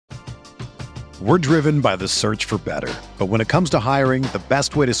We're driven by the search for better. But when it comes to hiring, the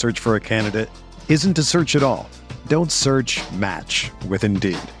best way to search for a candidate isn't to search at all. Don't search, match with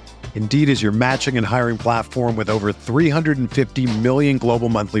Indeed. Indeed is your matching and hiring platform with over 350 million global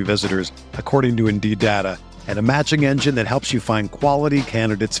monthly visitors, according to Indeed data, and a matching engine that helps you find quality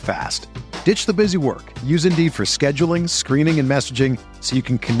candidates fast. Ditch the busy work. Use Indeed for scheduling, screening, and messaging so you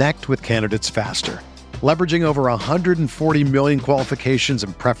can connect with candidates faster. Leveraging over 140 million qualifications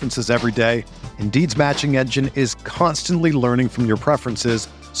and preferences every day, Indeed's matching engine is constantly learning from your preferences,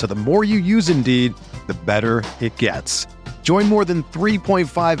 so the more you use Indeed, the better it gets. Join more than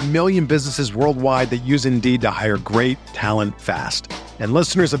 3.5 million businesses worldwide that use Indeed to hire great talent fast. And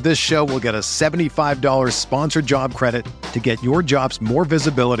listeners of this show will get a $75 sponsored job credit to get your jobs more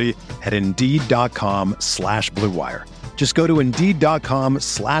visibility at Indeed.com/Blue Wire. Just go to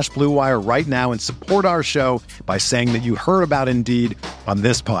Indeed.com/Blue Wire right now and support our show by saying that you heard about Indeed on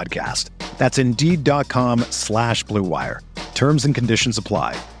this podcast. That's Indeed.com/Blue Wire. Terms and conditions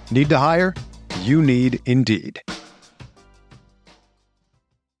apply. Need to hire? You need Indeed.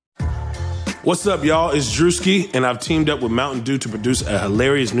 What's up, y'all? It's Drewski, and I've teamed up with Mountain Dew to produce a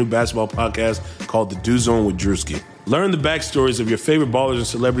hilarious new basketball podcast called The Dew Zone with Drewski. Learn the backstories of your favorite ballers and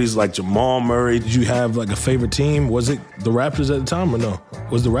celebrities like Jamal Murray. Did you have like a favorite team? Was it the Raptors at the time or no?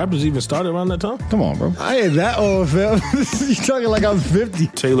 Was the Raptors even started around that time? Come on, bro. I ain't that old, fam. You talking like I'm 50.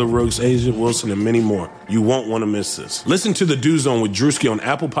 Taylor Rooks, Asia Wilson, and many more. You won't want to miss this. Listen to The Dew Zone with Drewski on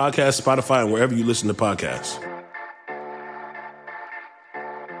Apple Podcasts, Spotify, and wherever you listen to podcasts.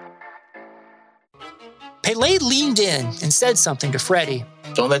 Pele leaned in and said something to Freddie.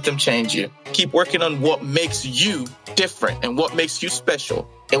 Don't let them change you. Keep working on what makes you different and what makes you special.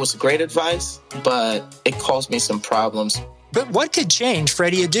 It was great advice, but it caused me some problems. But what could change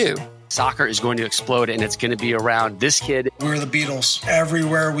Freddie Adu? Soccer is going to explode, and it's going to be around this kid. We were the Beatles.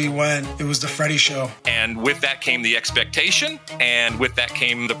 Everywhere we went, it was the Freddie Show. And with that came the expectation, and with that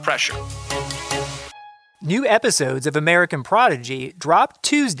came the pressure. New episodes of American Prodigy drop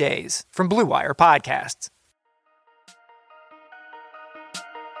Tuesdays from Blue Wire Podcasts.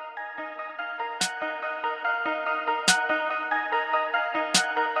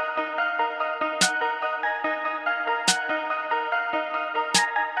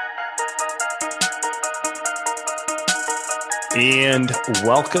 And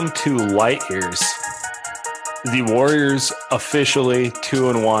welcome to Light Years. The Warriors officially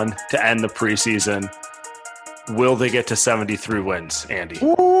 2-1 to end the preseason. Will they get to 73 wins, Andy?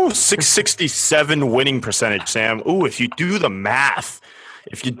 Ooh, 667 winning percentage, Sam. Ooh, if you do the math.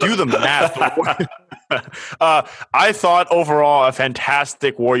 I thought overall a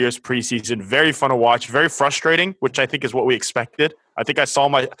fantastic Warriors preseason. Very fun to watch. Very frustrating, which I think is what we expected. I think I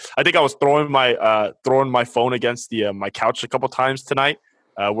was throwing my phone against the my couch a couple times tonight.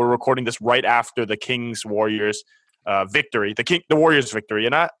 We're recording this right after the Kings Warriors victory, the Warriors victory,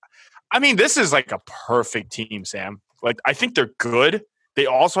 and I mean this is like a perfect team, Sam. Like I think they're good. They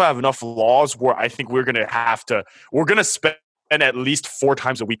also have enough flaws where I think we're gonna spend at least 4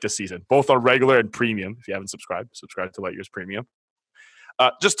 times a week this season, both on regular and premium. If you haven't subscribe to Light Years Premium.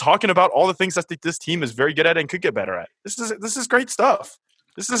 Just talking about all the things that this team is very good at and could get better at. This is great stuff.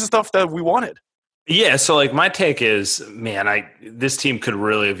 This is the stuff that we wanted. Yeah, so like my take is, man, this team could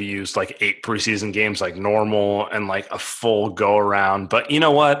really have used like 8 preseason games like normal and like a full go around. But you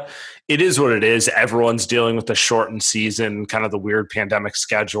know what? It is what it is. Everyone's dealing with the shortened season, kind of the weird pandemic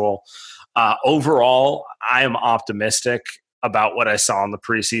schedule. Overall, I am optimistic about what I saw in the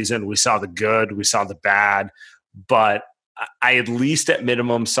preseason. We saw the good, we saw the bad, but I at least at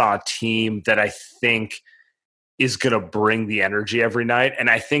minimum saw a team that I think is going to bring the energy every night. And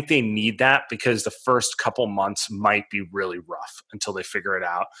I think they need that because the first couple months might be really rough until they figure it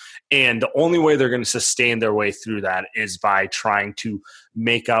out. And the only way they're going to sustain their way through that is by trying to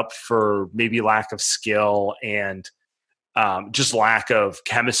make up for maybe lack of skill and just lack of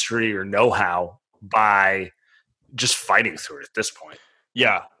chemistry or know-how by just fighting through it at this point.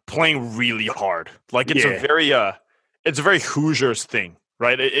 Yeah, playing really hard. Like it's a very Hoosiers thing,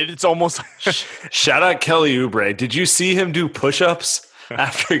 right? It's almost shout out Kelly Oubre. Did you see him do push-ups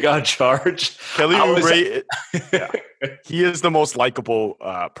after he got charged? Kelly Oubre, he is the most likable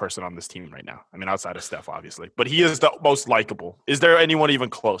person on this team right now. I mean, outside of Steph, obviously, but he is the most likable. Is there anyone even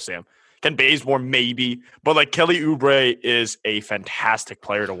close, Sam? Ken Bazemore, maybe, but like Kelly Oubre is a fantastic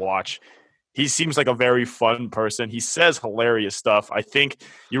player to watch. He seems like a very fun person. He says hilarious stuff. I think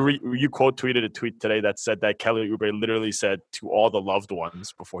you quote tweeted a tweet today that said that Kelly Oubre literally said to all the loved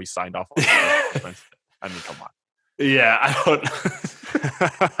ones before he signed off. I mean, come on. Yeah,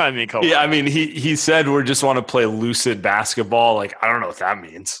 I mean, come on. I mean, he said we just want to play lucid basketball. Like, I don't know what that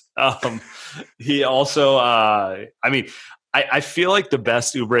means. He also, I mean, I feel like the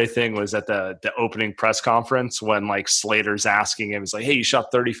best Oubre thing was at the opening press conference when like Slater's asking him, he's like, hey, you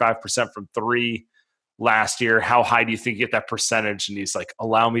shot 35% from three last year. How high do you think you get that percentage? And he's like,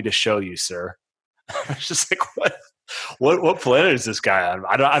 allow me to show you, sir. I was just like, what planet is this guy on?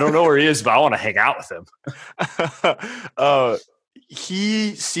 I don't know where he is, but I want to hang out with him.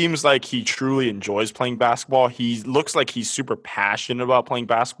 He seems like he truly enjoys playing basketball. He looks like he's super passionate about playing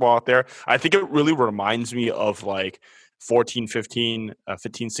basketball out there. I think it really reminds me of like 14, 15,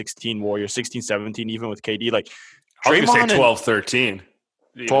 15, 16 Warriors, 16, 17, even with KD. Like, I was going to say 12, 13.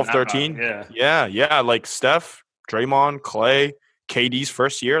 12, 13? Yeah. Like Steph, Draymond, Clay, KD's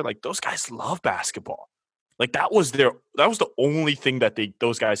first year. Like, those guys love basketball. Like, that was the only thing that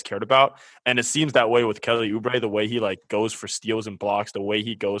those guys cared about. And it seems that way with Kelly Oubre, the way he like goes for steals and blocks, the way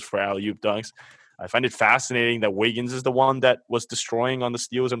he goes for alley-oop dunks. I find it fascinating that Wiggins is the one that was destroying on the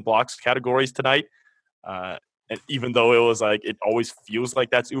steals and blocks categories tonight. And even though it was like, it always feels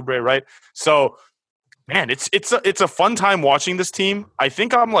like that's Oubre, right? So, man, it's a fun time watching this team. I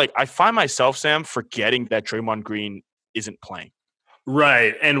think I find myself, Sam, forgetting that Draymond Green isn't playing.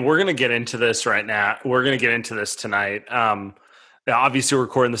 Right. And we're going to get into this right now. We're going to get into this tonight. Obviously, we're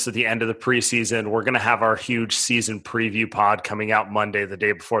recording this at the end of the preseason. We're going to have our huge season preview pod coming out Monday, the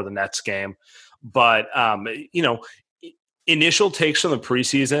day before the Nets game. But, initial takes from the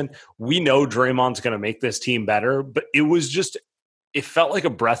preseason, we know Draymond's going to make this team better, but it felt like a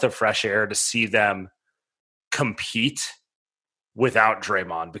breath of fresh air to see them compete without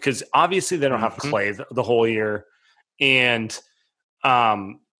Draymond, because obviously they don't have Clay the whole year. And,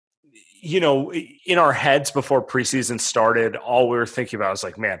 in our heads before preseason started, all we were thinking about was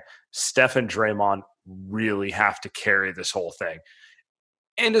like, man, Steph and Draymond really have to carry this whole thing.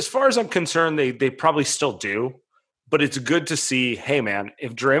 And as far as I'm concerned, they probably still do. But it's good to see, hey, man,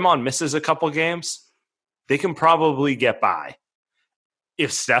 if Draymond misses a couple games, they can probably get by.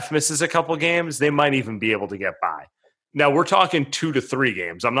 If Steph misses a couple games, they might even be able to get by. Now, we're talking 2 to 3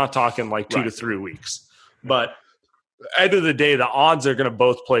 games. I'm not talking like 2 to 3 weeks. But end of the day, the odds are going to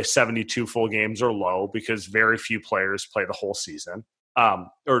both play 72 full games or low, because very few players play the whole season.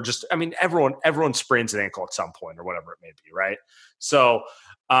 Everyone sprains an ankle at some point or whatever it may be, right? So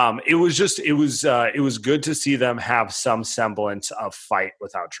it was good to see them have some semblance of fight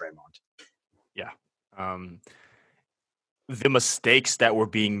without Draymond. Yeah. The mistakes that were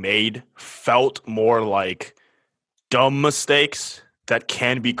being made felt more like dumb mistakes that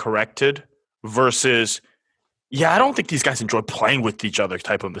can be corrected versus, I don't think these guys enjoy playing with each other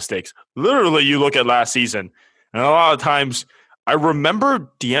type of mistakes. Literally, you look at last season, and a lot of times, I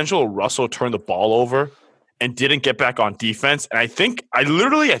remember D'Angelo Russell turned the ball over and didn't get back on defense. And I think I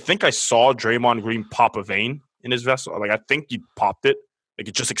saw Draymond Green pop a vein in his vessel. Like, I think he popped it. Like,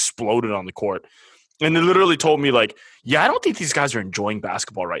 it just exploded on the court. And they literally told me, like, I don't think these guys are enjoying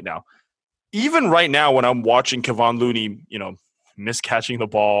basketball right now. Even right now, when I'm watching Kevon Looney, miscatching the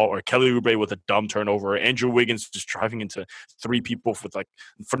ball, or Kelly Oubre with a dumb turnover, Andrew Wiggins just driving into 3 people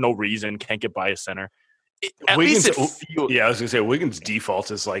for no reason, can't get by a center. I was going to say Wiggins'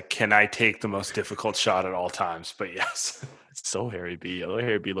 default is like, can I take the most difficult shot at all times? But yes. It's so Harry B.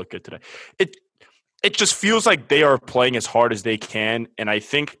 Harry B looked good today. It just feels like they are playing as hard as they can. And I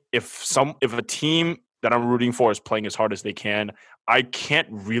think if a team that I'm rooting for is playing as hard as they can, I can't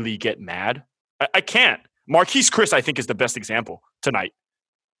really get mad. I can't. Marquise Chris, I think, is the best example tonight.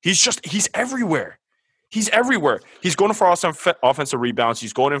 He's everywhere. He's everywhere. He's going for offensive rebounds.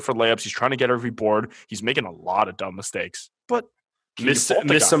 He's going in for layups. He's trying to get every board. He's making a lot of dumb mistakes. But missed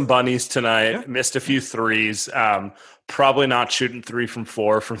some bunnies tonight. Yeah. Missed a few threes. Probably not shooting 3 from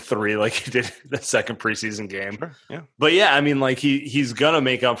 4 from 3 like he did the second preseason game. Sure. Yeah. But yeah, I mean, like he's gonna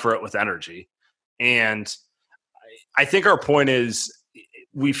make up for it with energy. And I think our point is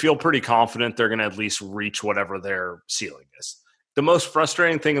we feel pretty confident they're gonna at least reach whatever their ceiling is. The most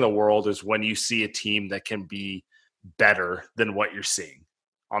frustrating thing in the world is when you see a team that can be better than what you're seeing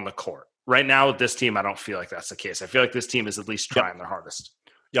on the court. Right now with this team, I don't feel like that's the case. I feel like this team is at least trying their hardest.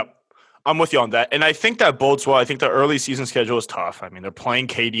 Yep. I'm with you on that. And I think that bodes well. I think the early season schedule is tough. I mean, they're playing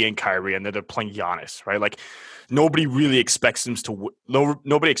KD and Kyrie, and then they're playing Giannis, right? Like, nobody really expects them to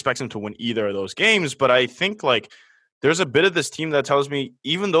win either of those games. But I think, like, there's a bit of this team that tells me,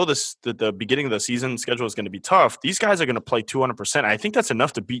 even though the beginning of the season schedule is going to be tough, these guys are going to play 200%. I think that's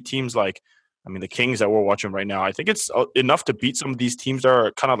enough to beat teams like, the Kings that we're watching right now. I think it's enough to beat some of these teams that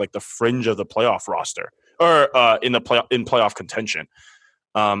are kind of like the fringe of the playoff roster, or in playoff contention.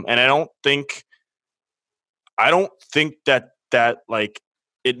 And I don't think that that like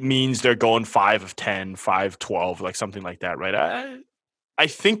it means they're going 5 of 10, 5, 12, like something like that, right? I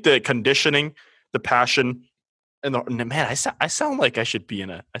think the conditioning, the passion, and man, I sound like I should be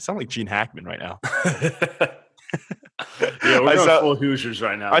I sound like Gene Hackman right now. Yeah, we're going full Hoosiers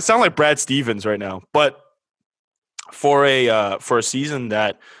right now. I sound like Brad Stevens right now. But for a season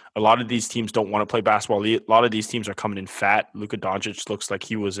that a lot of these teams don't want to play basketball, a lot of these teams are coming in fat. Luka Doncic looks like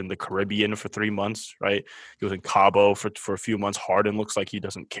he was in the Caribbean for 3 months, right? He was in Cabo for a few months. Harden looks like he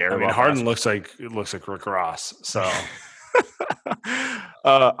doesn't care. I mean, Harden looks like Rick Ross. So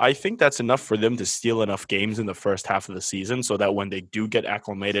I think that's enough for them to steal enough games in the first half of the season so that when they do get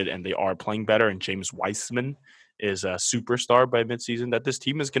acclimated and they are playing better and James Wiseman is a superstar by midseason, that this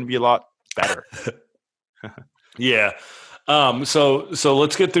team is going to be a lot better. Yeah. So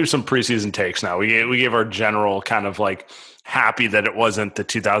let's get through some preseason takes now. We gave our general kind of like happy that it wasn't the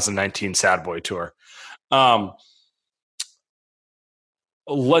 2019 Sad Boy Tour.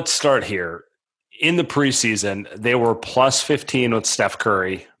 Let's start here. In the preseason, they were plus 15 with Steph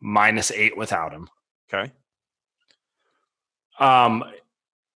Curry, minus 8 without him. Okay.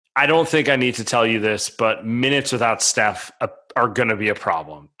 I don't think I need to tell you this, but minutes without Steph are going to be a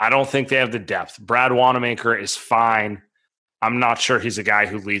problem. I don't think they have the depth. Brad Wanamaker is fine. I'm not sure he's a guy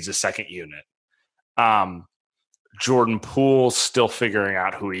who leads a second unit. Jordan Poole's still figuring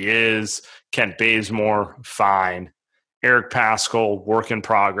out who he is. Kent Bazemore, fine. Eric Paschall, work in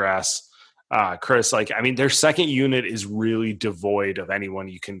progress. Chris, their second unit is really devoid of anyone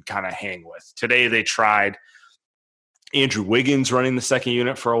you can kind of hang with. Today they tried Andrew Wiggins running the second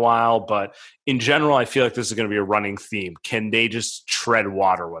unit for a while, but in general, I feel like this is going to be a running theme. Can they just tread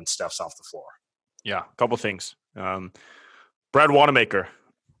water when Steph's off the floor? Yeah, a couple things. Brad Wanamaker,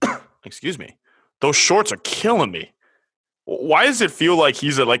 excuse me, those shorts are killing me. Why does it feel like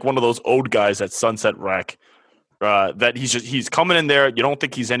he's like one of those old guys at Sunset Rec? That he's coming in there, you don't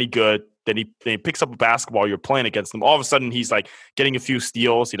think he's any good. Then he picks up a basketball, you're playing against him. All of a sudden, he's like getting a few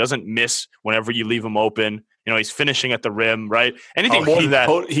steals. He doesn't miss whenever you leave him open. You know, he's finishing at the rim, right? Anything more than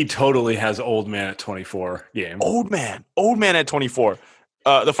that. He totally has old man at 24 game. Old man at 24.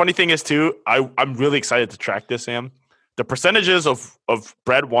 The funny thing is, too, I'm really excited to track this, Sam. The percentages of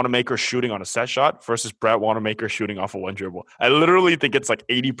Brad Wanamaker shooting on a set shot versus Brad Wanamaker shooting off of one dribble. I literally think it's like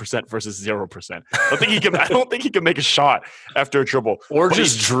 80% versus 0%. I don't think he can make a shot after a dribble. Or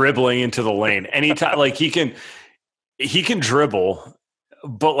just dribbling into the lane. Anytime he can dribble,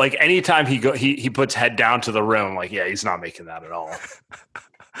 but like anytime he puts head down to the rim, he's not making that at all.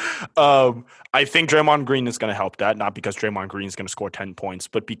 I think Draymond Green is going to help that, not because Draymond Green is going to score 10 points,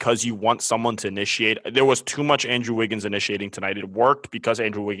 but because you want someone to initiate. There was too much Andrew Wiggins initiating tonight. It worked because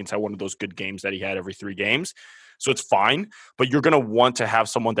Andrew Wiggins had one of those good games that he had every 3 games. So it's fine, but you're going to want to have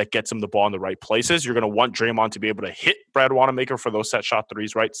someone that gets him the ball in the right places. You're going to want Draymond to be able to hit Brad Wanamaker for those set shot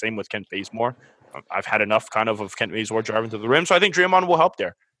threes, right? Same with Kent Bazemore. I've had enough kind of Kent Bazemore driving to the rim, so I think Draymond will help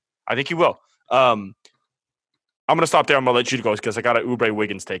there. I think he will. I'm going to stop there. I'm going to let you go because I got an Oubre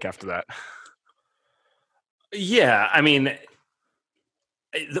Wiggins take after that. Yeah, I mean,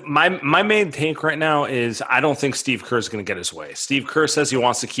 my main take right now is I don't think Steve Kerr is going to get his way. Steve Kerr says he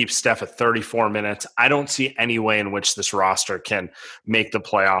wants to keep Steph at 34 minutes. I don't see any way in which this roster can make the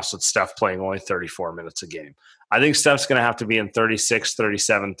playoffs with Steph playing only 34 minutes a game. I think Steph's going to have to be in 36,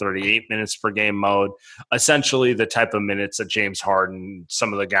 37, 38 minutes per game mode. Essentially the type of minutes that James Harden,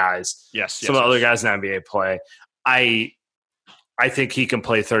 some of the guys, some of the other guys in the NBA play. I think he can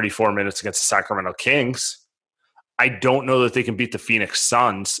play 34 minutes against the Sacramento Kings. I don't know that they can beat the Phoenix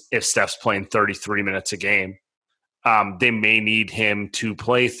Suns if Steph's playing 33 minutes a game. They may need him to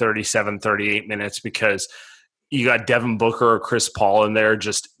play 37, 38 minutes because you got Devin Booker or Chris Paul in there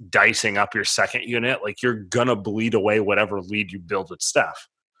just dicing up your second unit. You're going to bleed away whatever lead you build with Steph.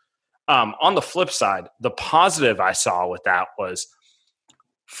 On the flip side, the positive I saw with that was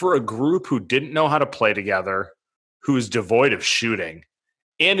for a group who didn't know how to play together, who is devoid of shooting,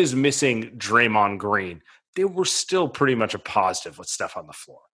 and is missing Draymond Green, they were still pretty much a positive with Steph on the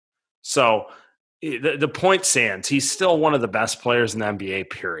floor. So the point stands. He's still one of the best players in the NBA,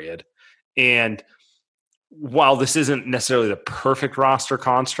 period. And while this isn't necessarily the perfect roster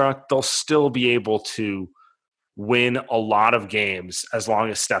construct, they'll still be able to win a lot of games as long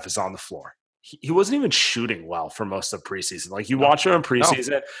as Steph is on the floor. He wasn't even shooting well for most of the preseason. You watch him in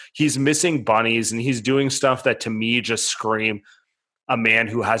preseason, he's missing bunnies and he's doing stuff that to me just scream a man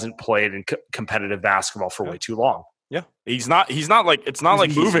who hasn't played in competitive basketball for way too long. Yeah. He's not like, it's not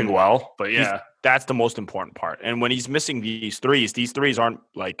like moving well, but yeah, that's the most important part. And when he's missing these threes aren't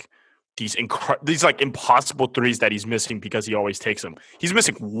like these like impossible threes that he's missing because he always takes them. He's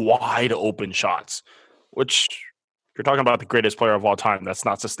missing wide open shots, which You're talking about the greatest player of all time. That's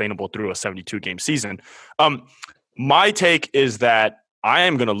not sustainable through a 72-game season. My take is that I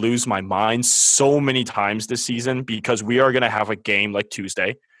am going to lose my mind so many times this season because we are going to have a game like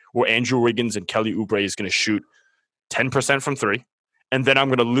Tuesday where Andrew Wiggins and Kelly Oubre is going to shoot 10% from three. And then I'm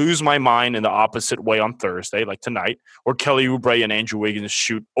going to lose my mind in the opposite way on Thursday, like tonight, where Kelly Oubre and Andrew Wiggins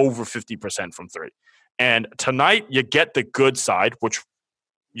shoot over 50% from three. And tonight you get the good side, which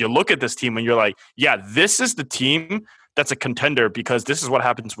you look at this team and you're like, yeah, this is the team that's a contender because this is what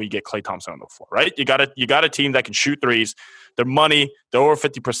happens when you get Klay Thompson on the floor, right? You got a team that can shoot threes. They're money. They're over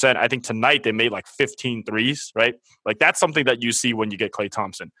 50%. I think tonight they made like 15 threes, right? Like that's something that you see when you get Klay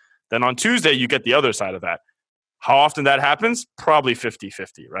Thompson. Then on Tuesday, you get the other side of that. How often that happens? Probably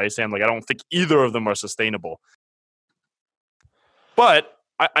 50-50, right, Sam? Like I don't think either of them are sustainable. But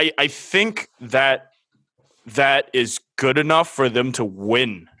I think that is good enough for them to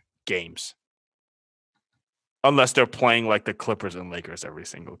win games. Unless they're playing like the Clippers and Lakers every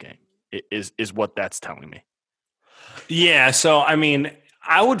single game, is what that's telling me. Yeah, so, I mean,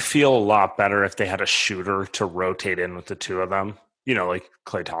 I would feel a lot better if they had a shooter to rotate in with the two of them, like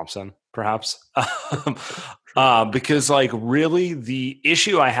Klay Thompson, perhaps. Because, like, really the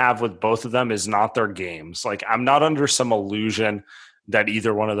issue I have with both of them is not their games. Like, I'm not under some illusion that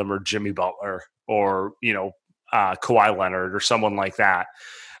either one of them are Jimmy Butler or, Kawhi Leonard or someone like that.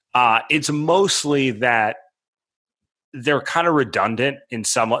 It's mostly that they're kind of redundant in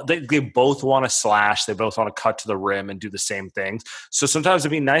some. They both want to slash. They both want to cut to the rim and do the same things. So sometimes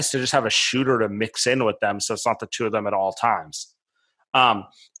it'd be nice to just have a shooter to mix in with them, so it's not the two of them at all times.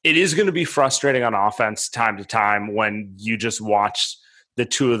 It is going to be frustrating on offense time to time when you just watch the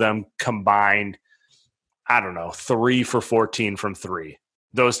two of them combined. I don't know, 3 for 14 from three.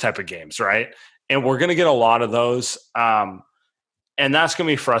 Those type of games, right? And we're going to get a lot of those. And that's going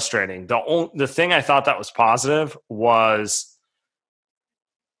to be frustrating. The thing I thought that was positive was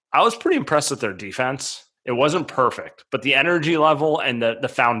I was pretty impressed with their defense. It wasn't perfect, but the energy level and the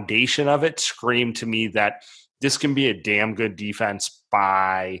foundation of it screamed to me that this can be a damn good defense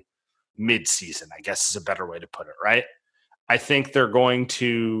by midseason, I guess is a better way to put it, right? I think they're going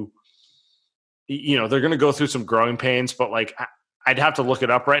to, they're going to go through some growing pains, but like I'd have to look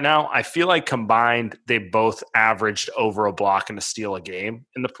it up right now. I feel like combined, they both averaged over a block and a steal a game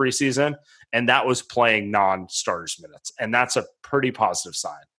in the preseason, and that was playing non-starters minutes, and that's a pretty positive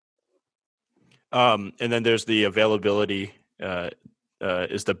sign. And then there's the availability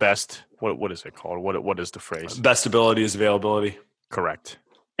is the best. What is it called? What is the phrase? Best ability is availability. Correct.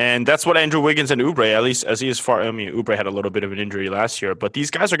 And that's what Andrew Wiggins and Oubre, at least as he is far. I mean, Oubre had a little bit of an injury last year, but these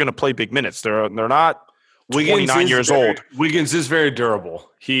guys are going to play big minutes. They're not 29 years old. Wiggins is very durable.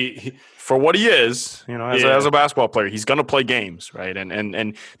 He for what he is, as a basketball player, he's going to play games, right?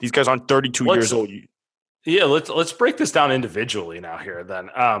 And these guys aren't 32 years old. Yeah, let's break this down individually now here then.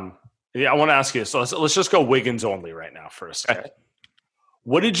 I want to ask you, so let's just go Wiggins only right now first. Okay?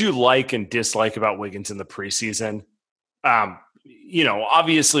 What did you like and dislike about Wiggins in the preseason?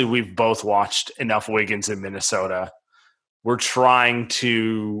 Obviously we've both watched enough Wiggins in Minnesota. We're trying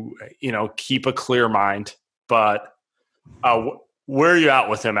to, keep a clear mind, but where are you at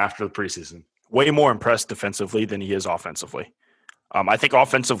with him after the preseason? Way more impressed defensively than he is offensively. I think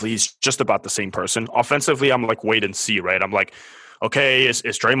offensively, he's just about the same person. Offensively, I'm like, wait and see, right? I'm like, okay, is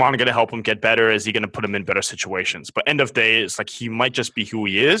Draymond going to help him get better? Is he going to put him in better situations? But end of day, it's like he might just be who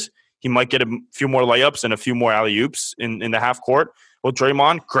he is. He might get a few more layups and a few more alley-oops in the half court. Well,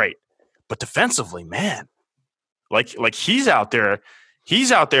 Draymond, great. But defensively, man, like he's out there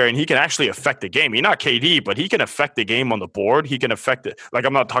and he can actually affect the game. He's not KD, but he can affect the game on the board. He can affect it. Like,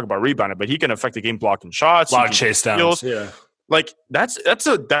 I'm not talking about rebounding, but he can affect the game blocking shots. Block chase downs. Yeah. Like that's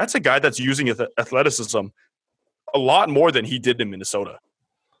a guy that's using his athleticism a lot more than he did in Minnesota.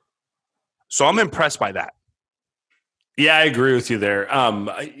 So I'm impressed by that. Yeah, I agree with you there.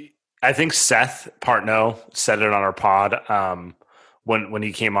 I think Seth Partnow said it on our pod when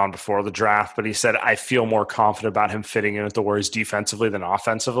he came on before the draft, but he said, I feel more confident about him fitting in with the Warriors defensively than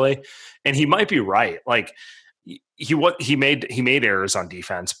offensively. And he might be right. Like he made errors on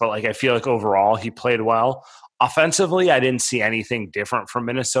defense, but like I feel like overall he played well. Offensively, I didn't see anything different from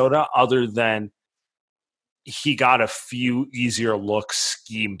Minnesota other than he got a few easier looks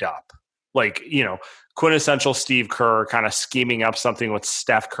schemed up. Like, quintessential Steve Kerr kind of scheming up something with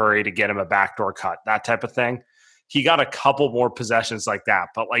Steph Curry to get him a backdoor cut, that type of thing. He got a couple more possessions like that,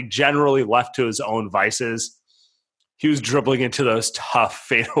 but like generally left to his own vices, he was dribbling into those tough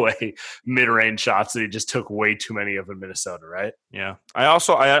fadeaway mid-range shots that he just took way too many of in Minnesota, right? Yeah. I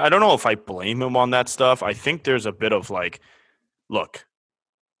don't know if I blame him on that stuff. I think there's a bit of like, look,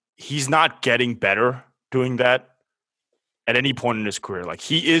 he's not getting better doing that. at any point in his career. Like,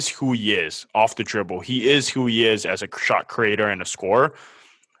 he is who he is off the dribble. He is who he is as a shot creator and a scorer.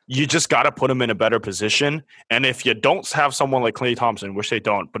 You just got to put him in a better position. And if you don't have someone like Klay Thompson, which they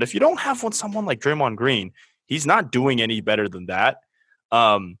don't, but if you don't have someone like Draymond Green, he's not doing any better than that.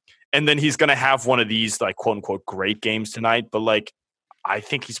 And then he's going to have one of these, like, quote unquote, great games tonight. But, like, I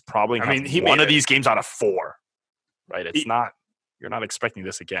think he's probably one of these games out of 4, right? You're not expecting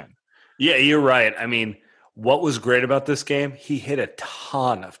this again. Yeah, you're right. I mean, what was great about this game? He hit a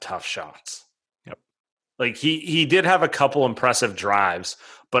ton of tough shots. Yep. Like, he did have a couple impressive drives,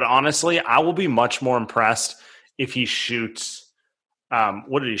 but honestly, I will be much more impressed if he shoots.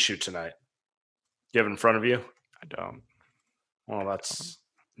 What did he shoot tonight? Do you have it in front of you? I don't. Well, that's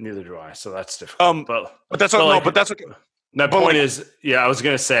neither do I. So that's difficult. But that's okay. My point is, I was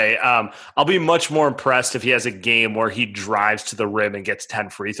going to say, I'll be much more impressed if he has a game where he drives to the rim and gets 10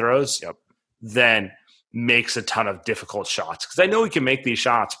 free throws, than makes a ton of difficult shots. Because I know he can make these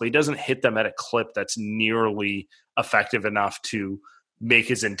shots, but he doesn't hit them at a clip that's nearly effective enough to make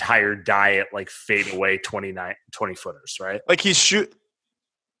his entire diet like fade away 20 footers, right? Like he's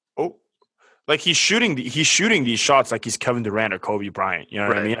shooting these shots like he's Kevin Durant or Kobe Bryant. You know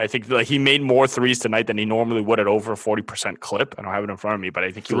what I mean? I think like he made more threes tonight than he normally would at over a 40% clip. I don't have it in front of me, but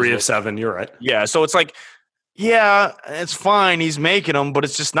I think 3 of 7. You're right. Yeah. So it's like, yeah, it's fine. He's making them, but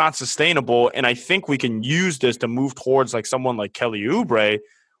it's just not sustainable. And I think we can use this to move towards like someone like Kelly Oubre,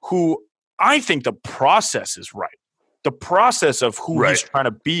 who I think the process is right. The process of who he's trying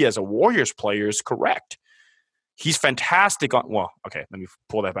to be as a Warriors player is correct. He's fantastic on – well, okay, let me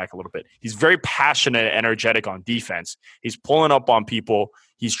pull that back a little bit. He's very passionate and energetic on defense. He's pulling up on people.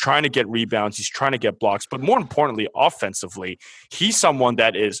 He's trying to get rebounds. He's trying to get blocks. But more importantly, offensively, he's someone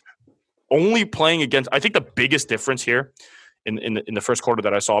that is only playing against – I think the biggest difference here in the first quarter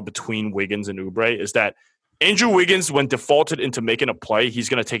that I saw between Wiggins and Oubre is that Andrew Wiggins, when defaulted into making a play, he's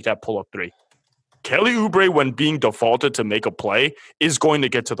going to take that pull-up three. Kelly Oubre, when being defaulted to make a play, is going to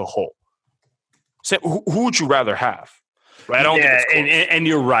get to the hole. So who would you rather have? Right? I don't think and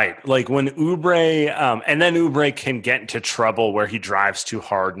you're right. Like when Oubre, and then Oubre can get into trouble where he drives too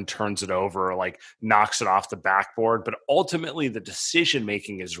hard and turns it over, or like knocks it off the backboard. But ultimately, the decision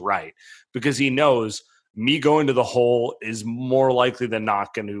making is right because he knows me going to the hole is more likely than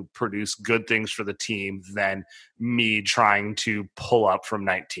not going to produce good things for the team than me trying to pull up from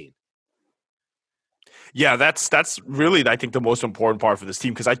 19. Yeah, that's really, I think, the most important part for this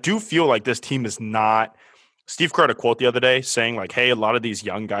team because I do feel like this team is not – Steve Kerr had a quote the other day saying, like, hey, a lot of these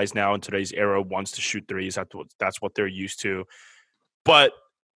young guys now in today's era wants to shoot threes. That's what they're used to. But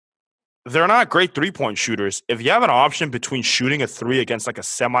they're not great three-point shooters. If you have an option between shooting a three against, like, a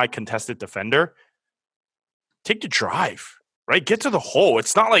semi-contested defender, take the drive, right? Get to the hole.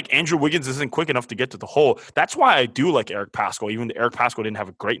 It's not like Andrew Wiggins isn't quick enough to get to the hole. That's why I do like Eric Paschall, even though Eric Paschall didn't have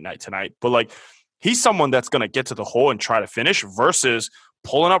a great night tonight. But, like, he's someone that's going to get to the hole and try to finish versus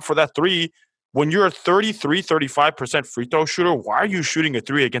pulling up for that three. When you're a 33, 35% free throw shooter, why are you shooting a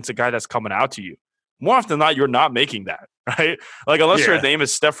three against a guy that's coming out to you? More often than not, you're not making that, right? Like, unless your name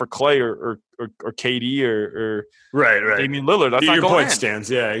is Steph or Clay or KD or Damian Lillard. That's not your going point in.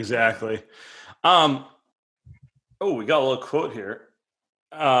 stands. Yeah, exactly. We got a little quote here.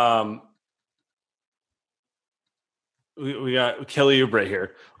 We got Kelly Oubre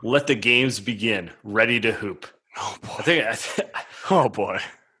here. Let the games begin. Ready to hoop. Oh boy. Oh boy.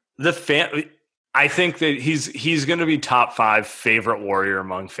 I think that he's going to be top 5 favorite Warrior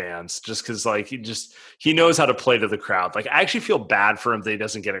among fans, just because like he knows how to play to the crowd. Like I actually feel bad for him that he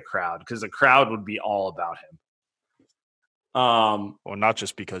doesn't get a crowd because the crowd would be all about him. Well, not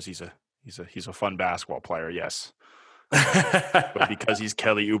just because he's a fun basketball player. Yes. But because he's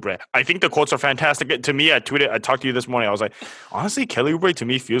Kelly Oubre. I think the quotes are fantastic. To me, I talked to you this morning. I was like, honestly, Kelly Oubre to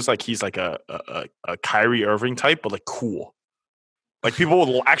me feels like he's like a Kyrie Irving type, but like cool. Like people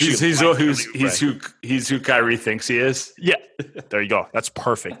will actually he's who Kyrie thinks he is. Yeah. There you go. That's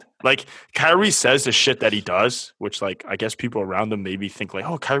perfect. Like Kyrie says the shit that he does, which like I guess people around him maybe think like,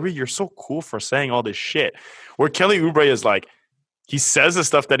 oh, Kyrie, you're so cool for saying all this shit. Where Kelly Oubre is like, he says the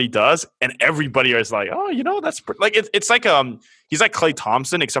stuff that he does, and everybody is like, "Oh, you know, that's like it's like he's like Klay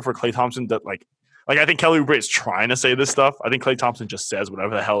Thompson, except for Klay Thompson that like I think Kelly Oubre is trying to say this stuff. I think Klay Thompson just says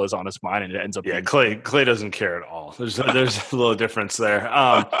whatever the hell is on his mind, and it ends up. Klay doesn't care at all. There's a little difference there.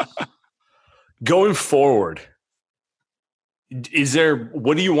 Going forward,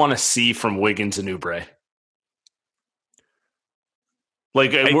 what do you want to see from Wiggins and Oubre?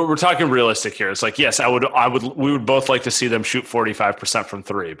 Like we're talking realistic here. It's like, yes, we would both like to see them shoot 45% from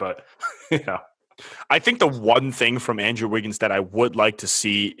three, but you know, I think the one thing from Andrew Wiggins that I would like to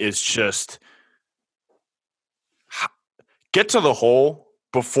see is just get to the hole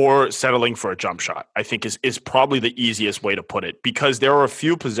before settling for a jump shot, I think is probably the easiest way to put it, because there were a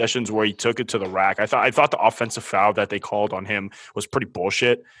few possessions where he took it to the rack. I thought the offensive foul that they called on him was pretty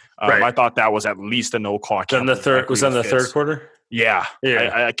bullshit. Right. I thought that was at least a no call. Was that in the third quarter? Yeah.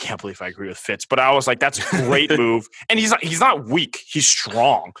 I can't believe I agree with Fitz, but I was like, that's a great move. And he's not weak. He's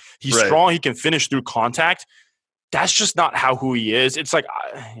strong. He's strong. He can finish through contact. That's just not who he is. It's like,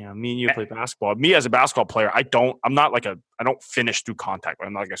 me and you play basketball. Me as a basketball player, I don't finish through contact.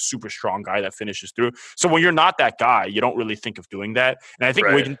 I'm not like a super strong guy that finishes through. So when you're not that guy, you don't really think of doing that. And I think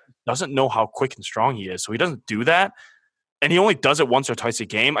Wiggins doesn't know how quick and strong he is. So he doesn't do that. And he only does it once or twice a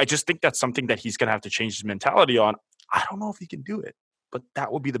game. I just think that's something that he's going to have to change his mentality on. I don't know if he can do it, but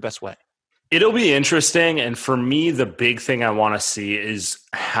that would be the best way. It'll be interesting. And for me, the big thing I want to see is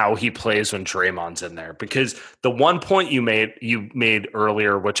how he plays when Draymond's in there. Because the one point you made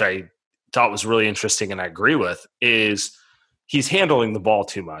earlier, which I thought was really interesting and I agree with, is he's handling the ball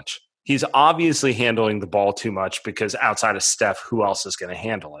too much. He's obviously handling the ball too much because outside of Steph, who else is going to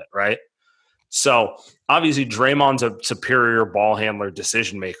handle it, right? So obviously Draymond's a superior ball handler,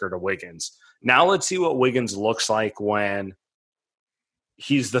 decision maker to Wiggins. Now let's see what Wiggins looks like when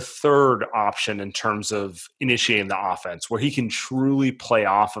he's the third option in terms of initiating the offense, where he can truly play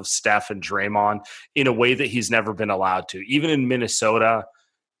off of Steph and Draymond in a way that he's never been allowed to. Even in Minnesota,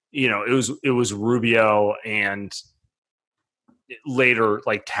 it was Rubio and later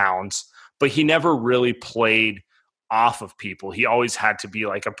like Towns, but he never really played off of people. He always had to be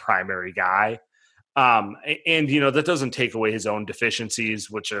like a primary guy. And that doesn't take away his own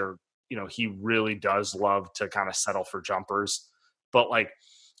deficiencies, which are, he really does love to kind of settle for jumpers. But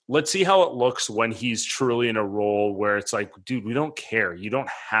let's see how it looks when he's truly in a role where it's like, dude, we don't care. You don't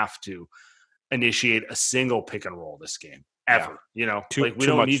have to initiate a single pick and roll this game ever. We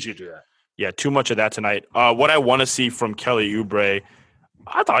don't need you to do that. Yeah, too much of that tonight. What I want to see from Kelly Oubre,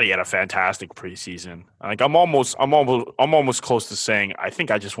 I thought he had a fantastic preseason. I'm almost close to saying I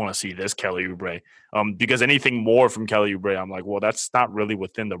think I just want to see this Kelly Oubre. Because anything more from Kelly Oubre, I'm like, well, that's not really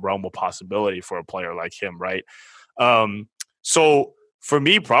within the realm of possibility for a player like him, right? So for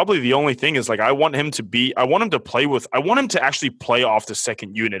me, probably the only thing is I want him to actually play off the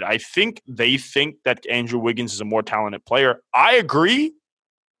second unit. I think they think that Andrew Wiggins is a more talented player. I agree.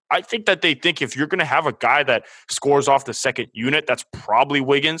 I think that they think if you're going to have a guy that scores off the second unit, that's probably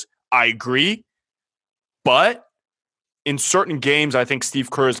Wiggins. I agree. But in certain games, I think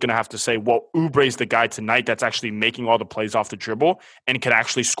Steve Kerr is going to have to say, well, Oubre's the guy tonight that's actually making all the plays off the dribble and can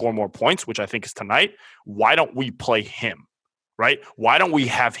actually score more points, which I think is tonight. Why don't we play him? Right? Why don't we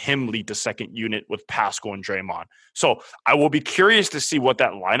have him lead the second unit with Pascal and Draymond? So I will be curious to see what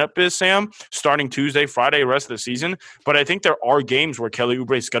that lineup is, Sam, starting Tuesday, Friday, rest of the season. But I think there are games where Kelly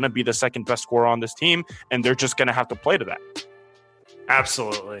Oubre is going to be the second best scorer on this team, and they're just going to have to play to that.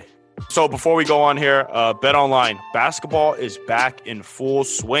 Absolutely. So before we go on here, Bet Online. Basketball is back in full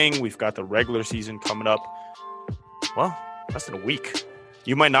swing. We've got the regular season coming up. Well, less than a week.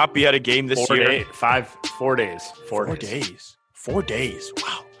 You might not be at a game this year. 4 days. 4 days. 4 days.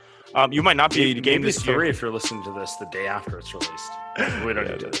 Wow. You might not be at a game this year. Maybe 3 if you're listening to this the day after it's released. We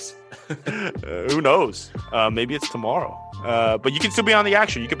don't do this. Who knows? Maybe it's tomorrow. But you can still be on the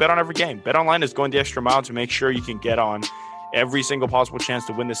action. You can bet on every game. BetOnline is going the extra mile to make sure you can get on every single possible chance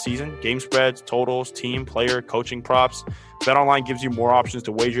to win this season. Game spreads, totals, team, player, coaching props. BetOnline gives you more options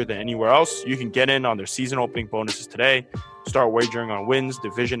to wager than anywhere else. You can get in on their season opening bonuses today. Start wagering on wins,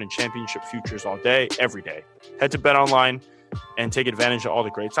 division, and championship futures all day, every day. Head to BetOnline and take advantage of all the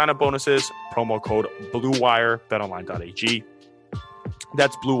great sign-up bonuses. Promo code BLUEWIRE, betonline.ag.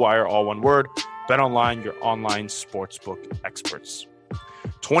 That's Blue Wire, all one word. BetOnline, your online sportsbook experts.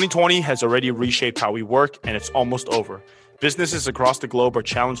 2020 has already reshaped how we work, and it's almost over. Businesses across the globe are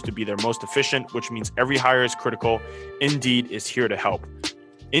challenged to be their most efficient, which means every hire is critical. Indeed is here to help.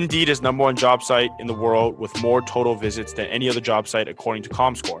 Indeed is #1 job site in the world with more total visits than any other job site according to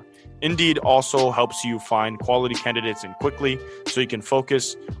ComScore. Indeed also helps you find quality candidates in quickly so you can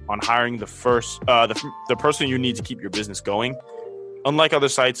focus on hiring the person you need to keep your business going. Unlike other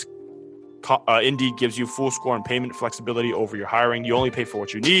sites, Indeed gives you full score and payment flexibility over your hiring. You only pay for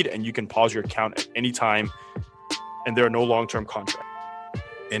what you need, and you can pause your account at any time, and there are no long-term contracts.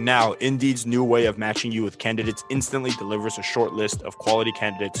 And now, Indeed's new way of matching you with candidates instantly delivers a short list of quality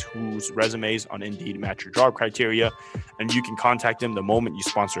candidates whose resumes on Indeed match your job criteria, and you can contact them the moment you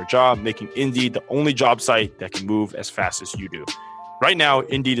sponsor a job, making Indeed the only job site that can move as fast as you do. Right now,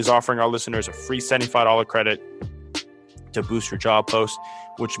 Indeed is offering our listeners a free $75 credit to boost your job post,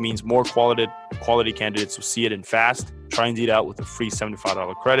 which means more quality candidates will see it in fast. Try Indeed out with a free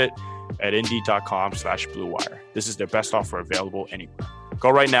 $75 credit at Indeed.com/Blue Wire. This is their best offer available anywhere. Go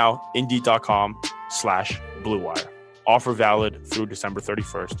right now, Indeed.com/Blue Wire. Offer valid through December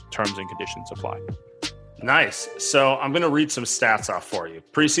 31st. Terms and conditions apply. Nice. So I'm going to read some stats off for you.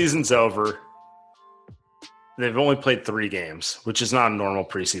 Preseason's over. They've only played 3 games, which is not a normal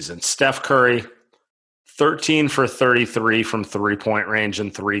preseason. Steph Curry, 13 for 33 from three-point range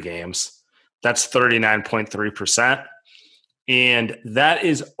in 3 games. That's 39.3%. And that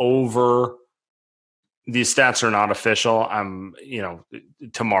is over. These stats are not official.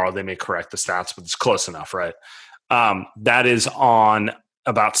 Tomorrow they may correct the stats, but it's close enough, right? That is on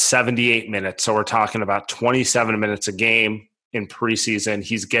about 78 minutes. So we're talking about 27 minutes a game in preseason.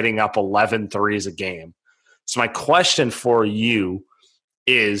 He's getting up 11 threes a game. So my question for you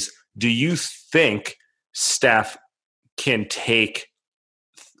is, do you think Steph can take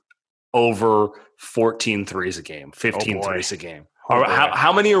over 14 threes a game, 15 threes a game? Or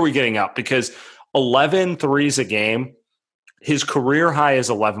how many are we getting up? Because 11 threes a game, his career high is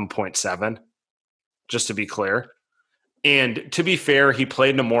 11.7, just to be clear. And to be fair, he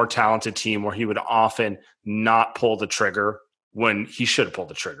played in a more talented team where he would often not pull the trigger when he should pull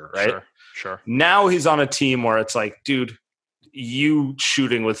the trigger, right? Sure. Now he's on a team where it's like, dude, you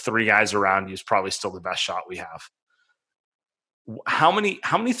shooting with 3 guys around you is probably still the best shot we have. How many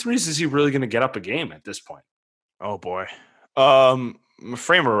threes is he really going to get up a game at this point? Oh boy.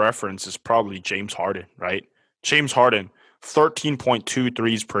 Frame of reference is probably James Harden, right? James Harden, 13.2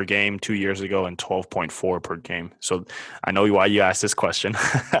 threes per game 2 years ago and 12.4 per game. So I know why you asked this question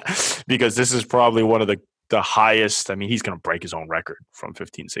because this is probably one of the highest. I mean, he's going to break his own record from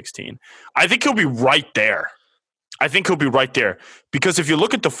 15-16. I think he'll be right there. Because if you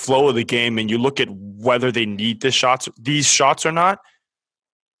look at the flow of the game and you look at whether they need these shots or not,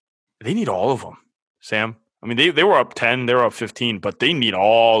 they need all of them, Sam. I mean, they were up 10, they were up 15, but they need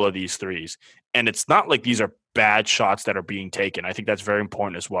all of these threes. And it's not like these are bad shots that are being taken. I think that's very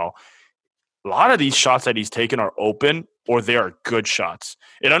important as well. A lot of these shots that he's taken are open or they are good shots.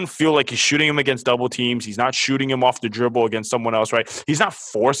 It doesn't feel like he's shooting them against double teams. He's not shooting him off the dribble against someone else, right? He's not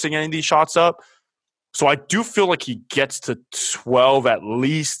forcing any of these shots up. So I do feel like he gets to 12, at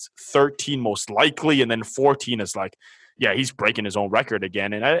least 13 most likely, and then 14 is like, yeah, he's breaking his own record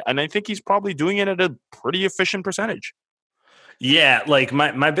again. And I think he's probably doing it at a pretty efficient percentage. Yeah, like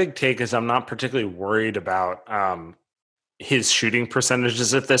my big take is I'm not particularly worried about his shooting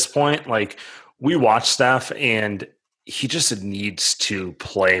percentages at this point. Like, we watch Steph, and he just needs to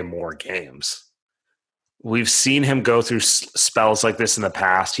play more games. We've seen him go through spells like this in the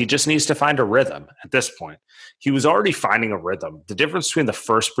past. He just needs to find a rhythm at this point. He was already finding a rhythm. The difference between the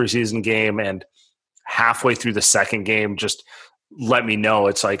first preseason game and halfway through the second game just let me know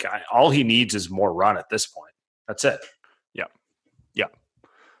it's like all he needs is more run at this point. That's it. Yeah.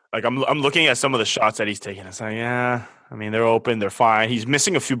 Like I'm looking at some of the shots that he's taking. It's like, yeah, I mean, they're open, they're fine. He's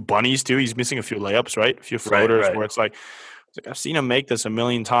missing a few bunnies too. He's missing a few layups, right? A few floaters where it's like I've seen him make this a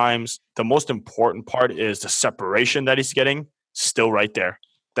million times. The most important part is the separation that he's getting, still right there.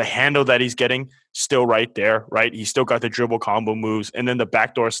 The handle that he's getting, still right there, right? He's still got the dribble combo moves. And then the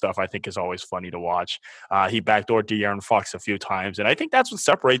backdoor stuff, I think, is always funny to watch. He backdoored De'Aaron Fox a few times. And I think that's what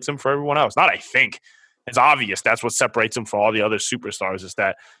separates him for everyone else. Not I think. It's obvious that's what separates him from all the other superstars is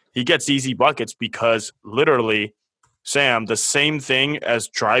that he gets easy buckets because literally, Sam, the same thing as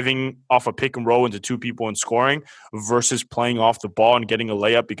driving off a pick and roll into 2 people and scoring versus playing off the ball and getting a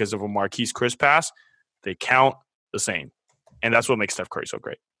layup because of a Marquise Chris pass, they count the same. And that's what makes Steph Curry so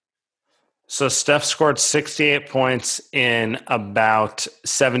great. So Steph scored 68 points in about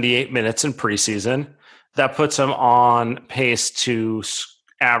 78 minutes in preseason. That puts him on pace to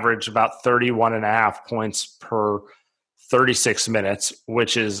average about 31.5 points per 36 minutes,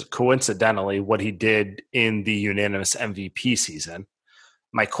 which is coincidentally what he did in the unanimous MVP season.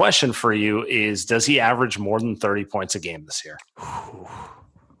 My question for you is, does he average more than 30 points a game this year?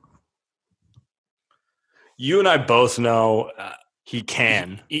 You and I both know he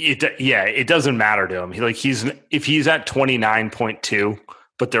can. It doesn't matter to him. If he's at 29.2,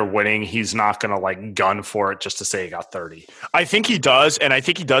 but they're winning, he's not going to gun for it just to say he got 30. I think he does, and I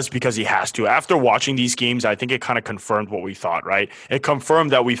think he does because he has to. After watching these games, I think it kind of confirmed what we thought, right? It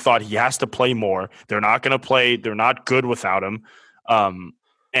confirmed that we thought he has to play more. They're not going to play. They're not good without him.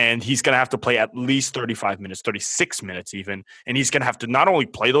 And he's going to have to play at least 35 minutes, 36 minutes even. And he's going to have to not only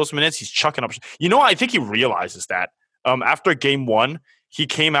play those minutes, he's chucking up. I think he realizes that. After game 1, he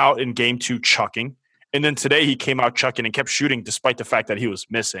came out in game 2 chucking. And then today he came out chucking and kept shooting despite the fact that he was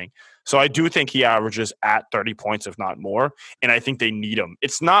missing. So I do think he averages at 30 points, if not more. And I think they need him.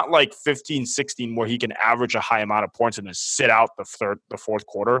 It's not like 15, 16 where he can average a high amount of points and then sit out the fourth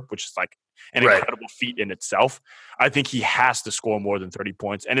quarter, which is like an incredible feat in itself. I think he has to score more than 30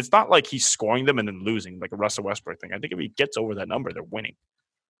 points. And it's not like he's scoring them and then losing like a Russell Westbrook thing. I think if he gets over that number, they're winning.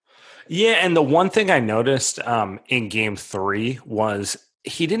 Yeah, and the one thing I noticed in Game 3 was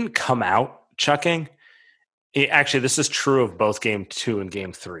he didn't come out chucking. Actually, this is true of both Game 2 and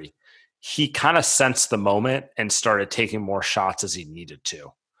Game 3. He kind of sensed the moment and started taking more shots as he needed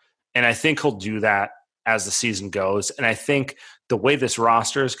to. And I think he'll do that as the season goes. And I think the way this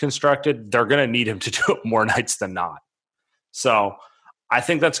roster is constructed, they're going to need him to do it more nights than not. So I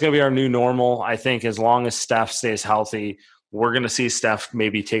think that's going to be our new normal. I think as long as Steph stays healthy, we're going to see Steph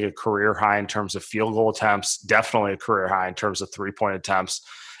maybe take a career high in terms of field goal attempts, definitely a career high in terms of three-point attempts.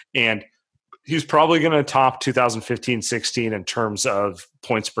 And he's probably going to top 2015-16 in terms of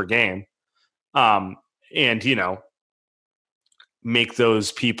points per game. And, make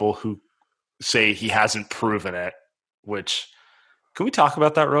those people who say he hasn't proven it, which – can we talk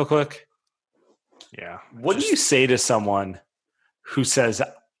about that real quick? Yeah. What do you say to someone who says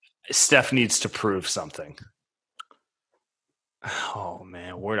Steph needs to prove something? Oh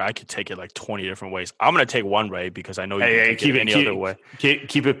man, I could take it like 20 different ways. I'm gonna take one way because I know you can keep it any other way.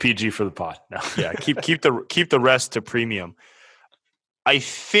 Keep it PG for the pod. No. Yeah, keep the rest to premium. I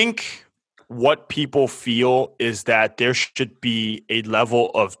think what people feel is that there should be a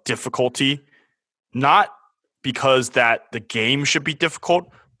level of difficulty, not because that the game should be difficult,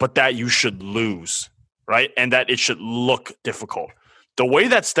 but that you should lose, right? And that it should look difficult. The way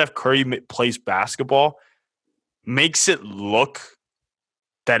that Steph Curry plays basketball makes it look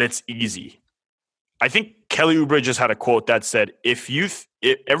that it's easy. I think Kelly Oubre just had a quote that said,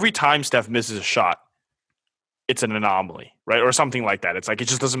 every time Steph misses a shot, it's an anomaly, right? Or something like that. It's like, it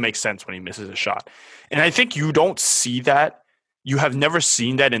just doesn't make sense when he misses a shot. And I think you don't see that. You have never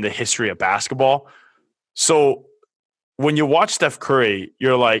seen that in the history of basketball. So when you watch Steph Curry,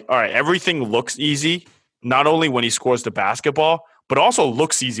 you're like, all right, everything looks easy, not only when he scores the basketball, but also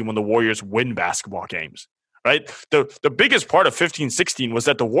looks easy when the Warriors win basketball games. Right? The biggest part of 15-16 was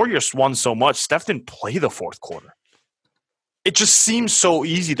that the Warriors won so much, Steph didn't play the fourth quarter. It just seems so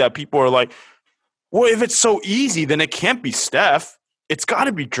easy that people are like, well, if it's so easy, then it can't be Steph. It's got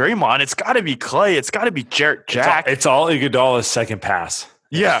to be Draymond. It's got to be Clay. It's got to be Jarrett Jack. It's all Iguodala's second pass.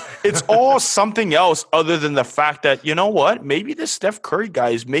 Yeah, it's all something else other than the fact that, you know what? Maybe this Steph Curry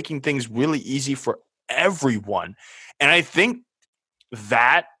guy is making things really easy for everyone. And I think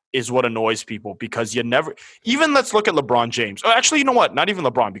that is what annoys people because you never – even let's look at LeBron James. Oh, actually, you know what? Not even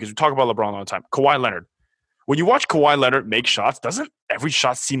LeBron because we talk about LeBron all the time. Kawhi Leonard. When you watch Kawhi Leonard make shots, doesn't every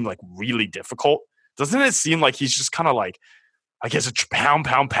shot seem like really difficult? Doesn't it seem like he's just kind of like, I guess, a pound,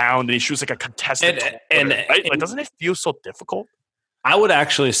 and he shoots like a contested right? Like, doesn't it feel so difficult? I would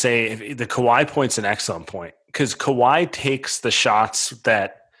actually say the Kawhi point's an excellent point because Kawhi takes the shots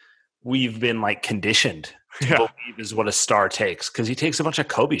that we've been like conditioned to believe is what a star takes because he takes a bunch of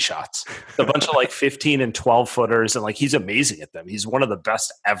Kobe shots, a bunch of like 15 and 12 footers, and like he's amazing at them. He's one of the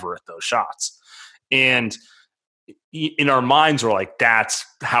best ever at those shots. And in our minds, we're like, that's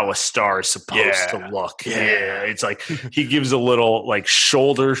how a star is supposed to look. Yeah. It's like he gives a little like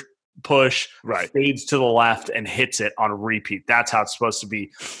shoulder push, fades to the left and hits it on a repeat. That's how it's supposed to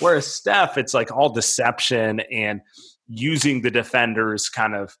be. Whereas Steph, it's like all deception and using the defenders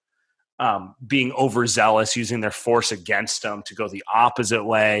kind of being overzealous, using their force against them to go the opposite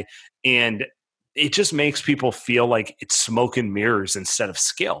way. And it just makes people feel like it's smoke and mirrors instead of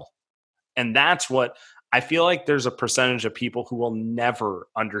skill. And that's what I feel like there's a percentage of people who will never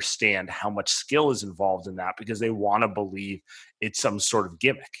understand how much skill is involved in that because they want to believe it's some sort of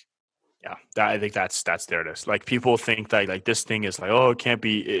gimmick. Yeah, I think that's there it is. Like people think that like this thing is like, oh, it can't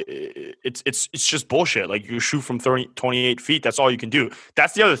be. It's just bullshit. Like you shoot from 28 feet. That's all you can do.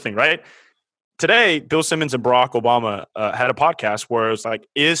 That's the other thing, right? Today, Bill Simmons and Barack Obama had a podcast where it was like,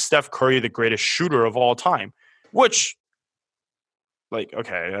 is Steph Curry the greatest shooter of all time? Which, like,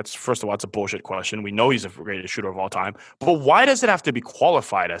 okay, that's first of all, it's a bullshit question. We know he's the greatest shooter of all time. But why does it have to be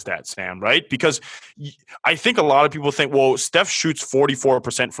qualified as that, Sam, right? Because I think a lot of people think, well, Steph shoots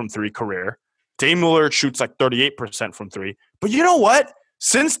 44% from three career. Dame Lillard shoots like 38% from three. But you know what?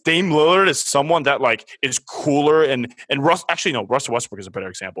 Since Dame Lillard is someone that like is cooler and Russell Westbrook is a better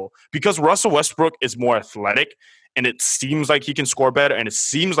example because Russell Westbrook is more athletic and it seems like he can score better and it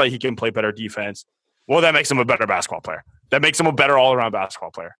seems like he can play better defense. Well, that makes him a better basketball player. That makes him a better all-around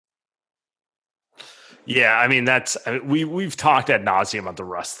basketball player. Yeah, I mean we've talked ad nauseum about the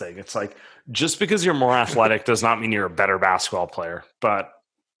Russ thing. It's like just because you're more athletic does not mean you're a better basketball player. But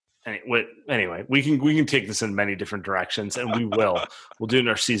anyway, we can take this in many different directions, and we will. We'll do it in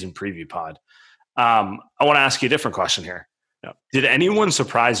our season preview pod. I want to ask you a different question here. Yeah. Did anyone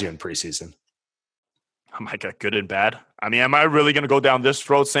surprise you in preseason? Oh my God, good and bad. I mean, am I really going to go down this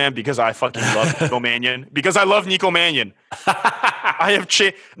road, Sam? Because I fucking love Nico Mannion. Because I love Nico Mannion. I have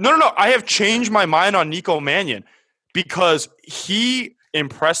changed. No. I have changed my mind on Nico Mannion because he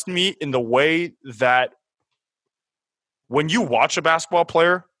impressed me in the way that when you watch a basketball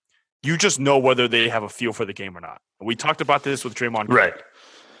player, you just know whether they have a feel for the game or not. We talked about this with Draymond Green. Right.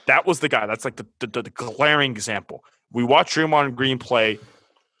 That was the guy. That's like the glaring example. We watched Draymond Green play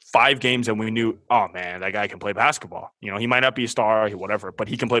 5 games and we knew, oh man, that guy can play basketball. You know, he might not be a star, whatever, but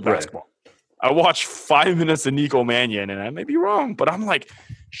he can play basketball. Right. I watched 5 minutes of Nico Mannion, and I may be wrong, but I'm like,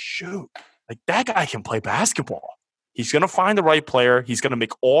 shoot, like that guy can play basketball. He's going to find the right player. He's going to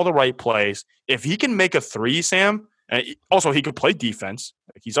make all the right plays. If he can make a 3, Sam, and also he could play defense.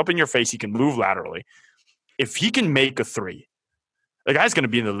 He's up in your face. He can move laterally. If he can make a 3, the guy's going to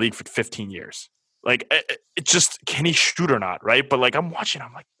be in the league for 15 years. Like, it just, can he shoot or not, right? But, like, I'm watching,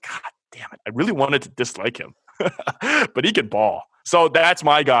 I'm like, God damn it. I really wanted to dislike him. But he can ball. So that's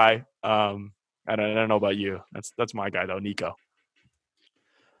my guy. I don't know about you. That's my guy, though, Nico.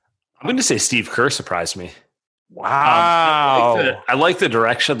 I'm going to say Steve Kerr surprised me. Wow. I like the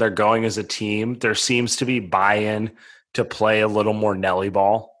direction they're going as a team. There seems to be buy-in to play a little more Nelly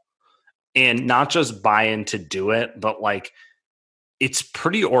ball. And not just buy-in to do it, but, like, it's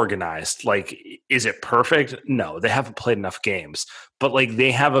pretty organized. Like, is it perfect? No, they haven't played enough games. But, like,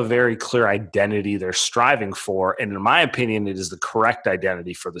 they have a very clear identity they're striving for. And in my opinion, it is the correct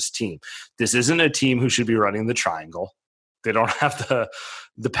identity for this team. This isn't a team who should be running the triangle. They don't have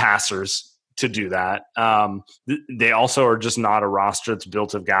the passers to do that. They also are just not a roster that's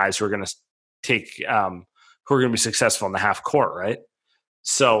built of guys who are going to who are going to be successful in the half court, right?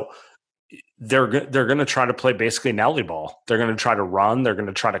 So they're going to try to play basically Nelly ball. They're going to try to run. They're going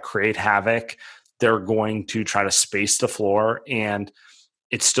to try to create havoc. They're going to try to space the floor, and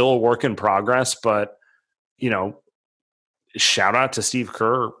it's still a work in progress. But, you know, shout out to Steve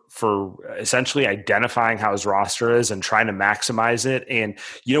Kerr for essentially identifying how his roster is and trying to maximize it. And,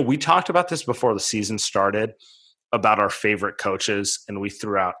 you know, we talked about this before the season started about our favorite coaches, and we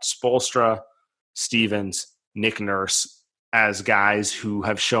threw out Spoelstra, Stevens, Nick Nurse as guys who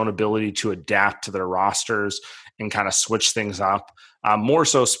have shown ability to adapt to their rosters and kind of switch things up. More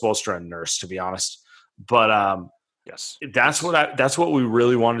so Spoelstra and Nurse, to be honest. But yes, that's what we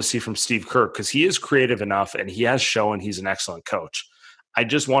really wanted to see from Steve Kerr, because he is creative enough and he has shown he's an excellent coach. I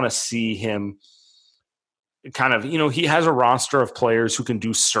just want to see him kind of, you know, he has a roster of players who can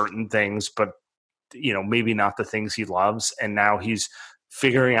do certain things, but, you know, maybe not the things he loves. And now he's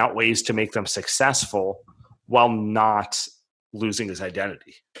figuring out ways to make them successful while not losing his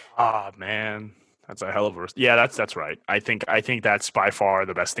identity. Ah, man, that's a hell of a that's right. I think that's by far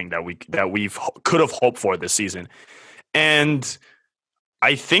the best thing that we've could have hoped for this season, and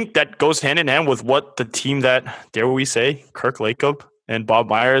I think that goes hand in hand with what the team that, dare we say, Kirk Lacob and Bob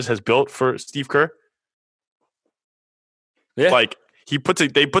Myers has built for Steve Kerr. Yeah, like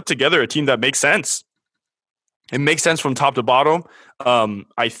they put together a team that makes sense. It makes sense from top to bottom.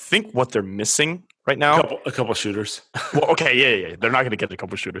 I think what they're missing right now, a couple shooters. Well, okay, yeah. They're not going to get a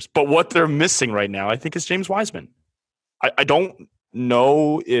couple shooters. But what they're missing right now, I think, is James Wiseman. I don't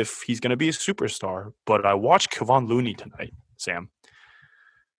know if he's going to be a superstar, but I watched Kevon Looney tonight, Sam.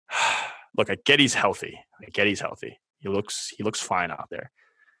 Look, I get he's healthy. He looks fine out there.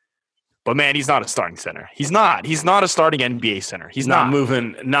 But man, he's not a starting center. He's not a starting NBA center. He's not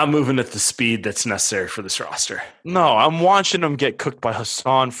moving at the speed that's necessary for this roster. No, I'm watching him get cooked by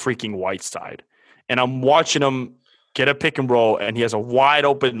Hassan freaking Whiteside. And I'm watching him get a pick and roll, and he has a wide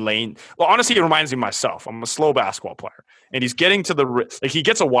open lane. Well, honestly, it reminds me of myself. I'm a slow basketball player. And he's getting to he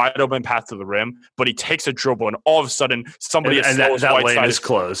gets a wide open path to the rim, but he takes a dribble, and all of a sudden, somebody and that lane is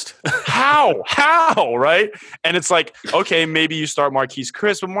closed. How, right? And it's like, okay, maybe you start Marquise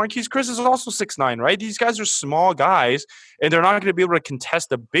Chris, but Marquise Chris is also 6'9", right? These guys are small guys, and they're not going to be able to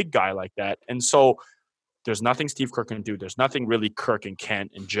contest a big guy like that. And so there's nothing Steve Kerr can do. There's nothing really Kirk and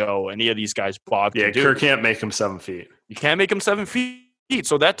Kent and Joe, any of these guys, Bob can do. Kerr can't make him 7 feet. You can't make him 7 feet.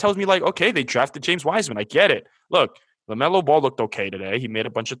 So that tells me, like, okay, they drafted James Wiseman. I get it. Look, LaMelo Ball looked okay today. He made a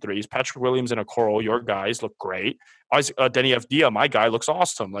bunch of threes. Patrick Williams and Okoro, your guys, look great. Denny Avdia, my guy, looks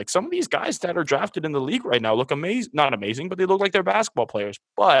awesome. Like, some of these guys that are drafted in the league right now look amazing. Not amazing, but they look like they're basketball players.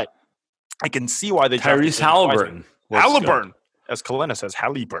 But I can see why they drafted Tyrese Halliburton. as Kalena says,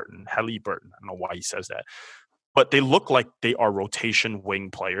 Halliburton. I don't know why he says that. But they look like they are rotation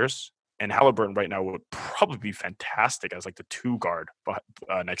wing players. And Halliburton right now would probably be fantastic as like the 2 guard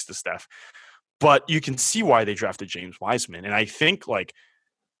next to Steph. But you can see why they drafted James Wiseman. And I think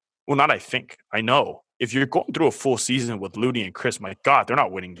I know. If you're going through a full season with Looney and Chris, my God, they're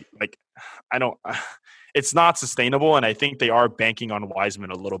not winning. Like, it's not sustainable. And I think they are banking on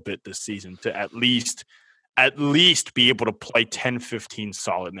Wiseman a little bit this season to at least be able to play 10, 15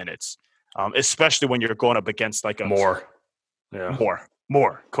 solid minutes. Especially when you're going up against like more,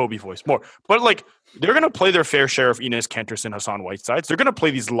 Kobe voice, more. But like they're going to play their fair share of Enes Kanter and Hassan Whitesides. They're going to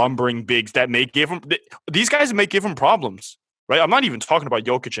play these lumbering bigs that may give them – these guys may give them problems, right? I'm not even talking about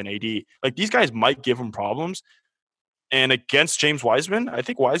Jokic and AD. Like these guys might give them problems. And against James Wiseman, I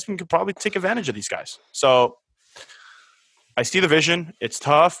think Wiseman could probably take advantage of these guys. So I see the vision. It's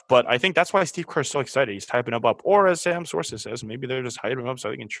tough, but I think that's why Steve Kerr is so excited. He's hyping him up. Or as Sam Sources says, maybe they're just hyping him up so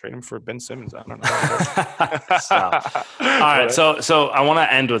they can trade him for Ben Simmons. I don't know. All right, so I want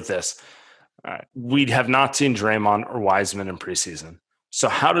to end with this. All right. We have not seen Draymond or Wiseman in preseason. So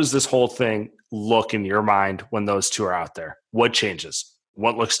how does this whole thing look in your mind when those two are out there? What changes?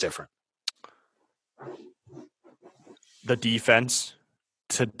 What looks different? The defense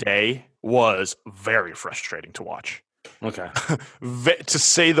today was very frustrating to watch. Okay. To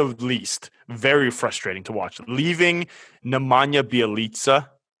say the least, very frustrating to watch. Leaving Nemanja Bjelica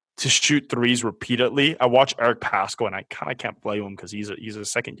to shoot threes repeatedly. I watched Eric Paschall, and I kind of can't blame him because he's a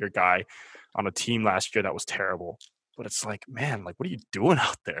second-year guy on a team last year that was terrible. But it's like, man, like, what are you doing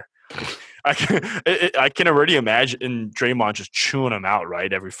out there? I can already imagine Draymond just chewing him out,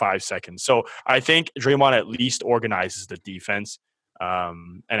 right, every 5 seconds. So I think Draymond at least organizes the defense.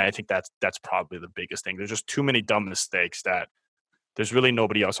 And I think that's probably the biggest thing. There's just too many dumb mistakes that there's really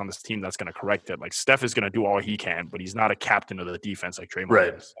nobody else on this team that's going to correct it. Like Steph is going to do all he can, but he's not a captain of the defense like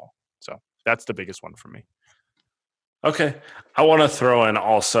Draymond is. So that's the biggest one for me. Okay. I want to throw in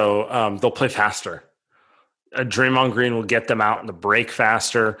also they'll play faster. Draymond Green will get them out in the break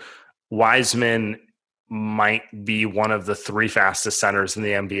faster. Wiseman might be one of the 3 fastest centers in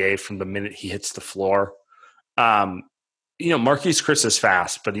the NBA from the minute he hits the floor. Marquise Chris is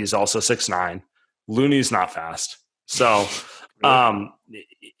fast, but he's also 6'9". Looney's not fast. So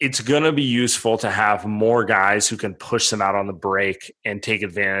it's going to be useful to have more guys who can push them out on the break and take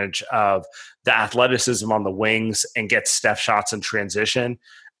advantage of the athleticism on the wings and get Steph shots in transition,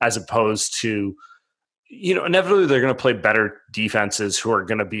 as opposed to, inevitably they're going to play better defenses who are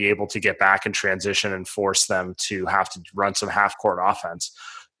going to be able to get back in transition and force them to have to run some half-court offense.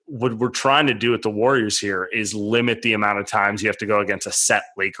 What we're trying to do with the Warriors here is limit the amount of times you have to go against a set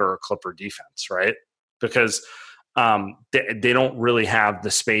Laker or Clipper defense, right? Because they don't really have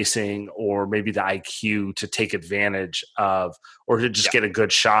the spacing or maybe the IQ to take advantage of, or to just get a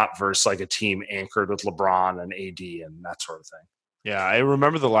good shot versus like a team anchored with LeBron and AD and that sort of thing. Yeah, I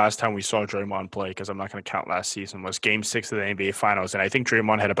remember the last time we saw Draymond play, because I'm not going to count last season, was Game 6 of the NBA Finals, and I think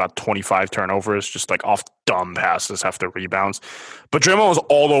Draymond had about 25 turnovers, just like off dumb passes after rebounds. But Draymond was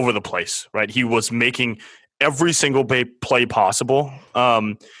all over the place, right? He was making every single play possible,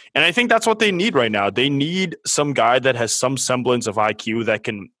 and I think that's what they need right now. They need some guy that has some semblance of IQ that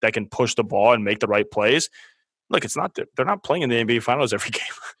can push the ball and make the right plays. Look, they're not playing in the NBA Finals every game.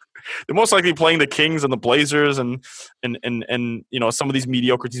 They're most likely playing the Kings and the Blazers and some of these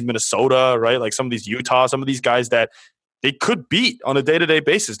mediocre teams, Minnesota, right? Like some of these Utah, some of these guys that they could beat on a day-to-day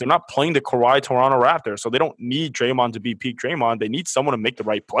basis. They're not playing the Kawhi Toronto Raptors, so they don't need Draymond to be peak Draymond. They need someone to make the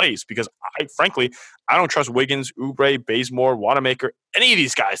right plays, because I don't trust Wiggins, Oubre, Bazemore, Wanamaker, any of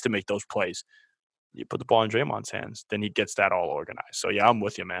these guys to make those plays. You put the ball in Draymond's hands, then he gets that all organized. So yeah, I'm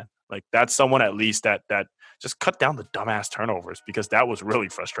with you, man. Like that's someone at least that just cut down the dumbass turnovers, because that was really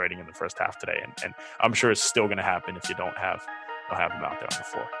frustrating in the first half today. And I'm sure it's still going to happen if you don't have him out there on the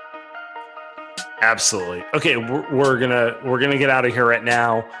floor. Absolutely. Okay, we're gonna get out of here right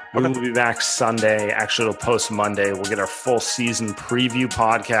now. We will be back Sunday. Actually, it'll post Monday. We'll get our full season preview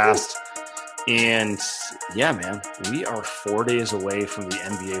podcast. And yeah, man, we are 4 days away from the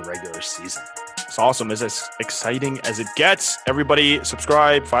NBA regular season. It's awesome. It's as exciting as it gets. Everybody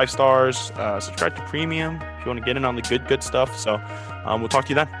subscribe, 5 stars, subscribe to Premium if you want to get in on the good stuff. So we'll talk to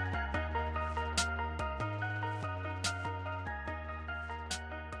you then.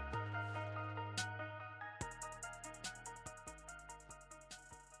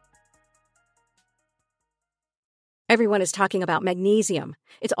 Everyone is talking about magnesium.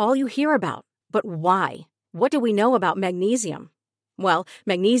 It's all you hear about. But why? What do we know about magnesium? Well,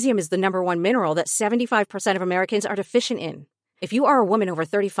 magnesium is the #1 mineral that 75% of Americans are deficient in. If you are a woman over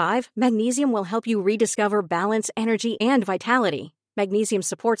 35, magnesium will help you rediscover balance, energy, and vitality. Magnesium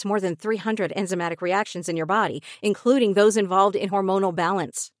supports more than 300 enzymatic reactions in your body, including those involved in hormonal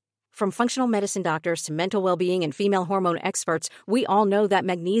balance. From functional medicine doctors to mental well-being and female hormone experts, we all know that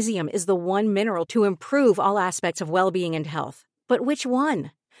magnesium is the one mineral to improve all aspects of well-being and health. But which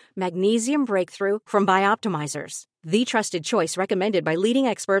one? Magnesium Breakthrough from Bioptimizers, the trusted choice recommended by leading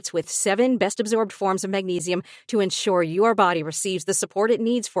experts with 7 best-absorbed forms of magnesium to ensure your body receives the support it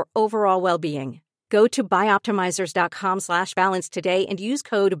needs for overall well-being. Go to bioptimizers.com/balance today and use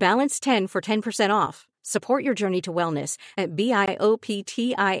code BALANCE10 for 10% off. Support your journey to wellness at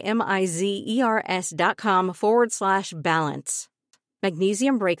bioptimizers.com/balance.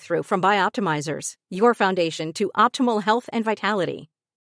 Magnesium Breakthrough from Bioptimizers, your foundation to optimal health and vitality.